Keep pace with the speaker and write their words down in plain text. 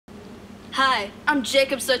Hi, I'm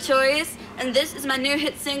Jacob Sartorius, and this is my new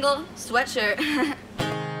hit single, Sweatshirt.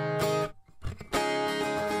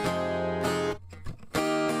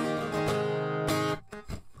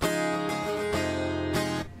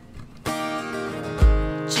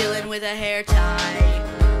 Chillin' with a hair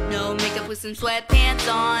tie, no makeup with some sweatpants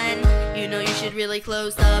on. You know you should really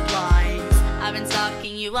close the blinds. I've been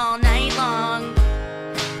stalking you all night long,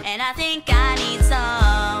 and I think I need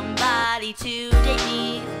somebody to date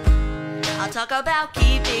me. I'll talk about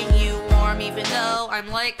keeping you warm even though I'm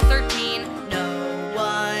like 13. No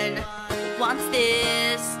one wants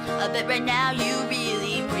this, I bet right now you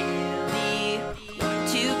really, really want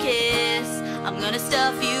to kiss. I'm gonna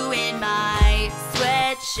stuff you in my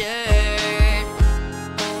sweatshirt.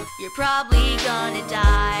 You're probably gonna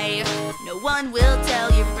die, no one will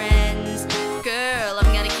tell your friends. Girl,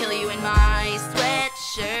 I'm gonna kill you in my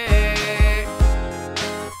sweatshirt.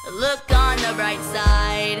 Look on the bright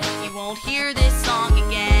side, you won't hear this song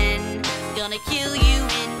again. Gonna kill you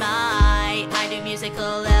in my I do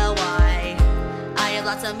musical LY. I have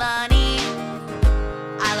lots of money,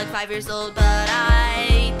 I look 5 years old, but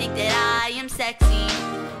I think that I am sexy.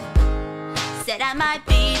 Said I might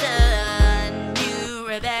be the new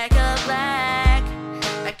Rebecca Black.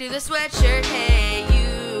 Back to the sweatshirt, hey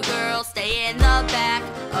you girl, stay in the back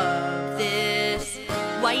of this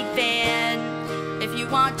white van. If you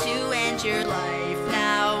want to end your life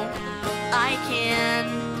now, I can.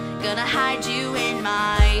 Gonna hide you in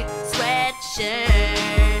my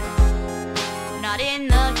sweatshirt. Not in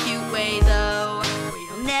the cute way though, where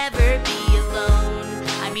you'll never be alone.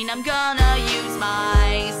 I mean, I'm gonna use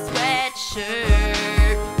my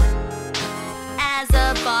sweatshirt as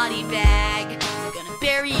a body bag. I'm gonna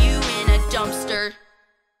bury you in a dumpster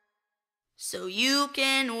so you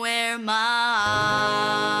can wear my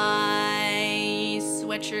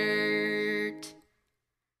sweatshirt.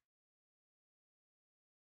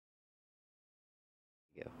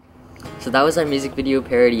 So that was our music video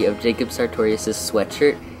parody of Jacob Sartorius'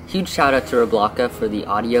 Sweatshirt. Huge shout out to Reblocka for the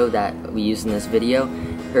audio that we used in this video.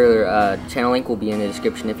 Her channel link will be in the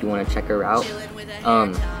description if you want to check her out.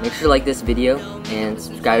 Make sure to like this video and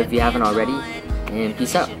subscribe if you haven't already, and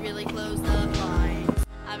peace out.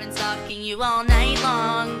 I've been stalking you all night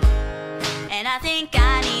long, and I think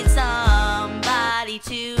I need somebody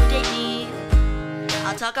to date me.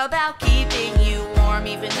 I'll talk about keeping you warm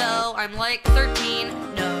even though I'm like 13.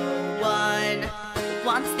 No one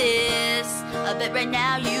wants this, I bet right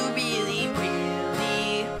now you really,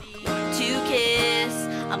 really want to kiss.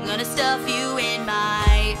 I'm gonna stuff you in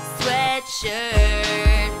my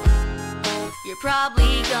sweatshirt. You're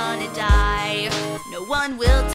probably gonna die, no one will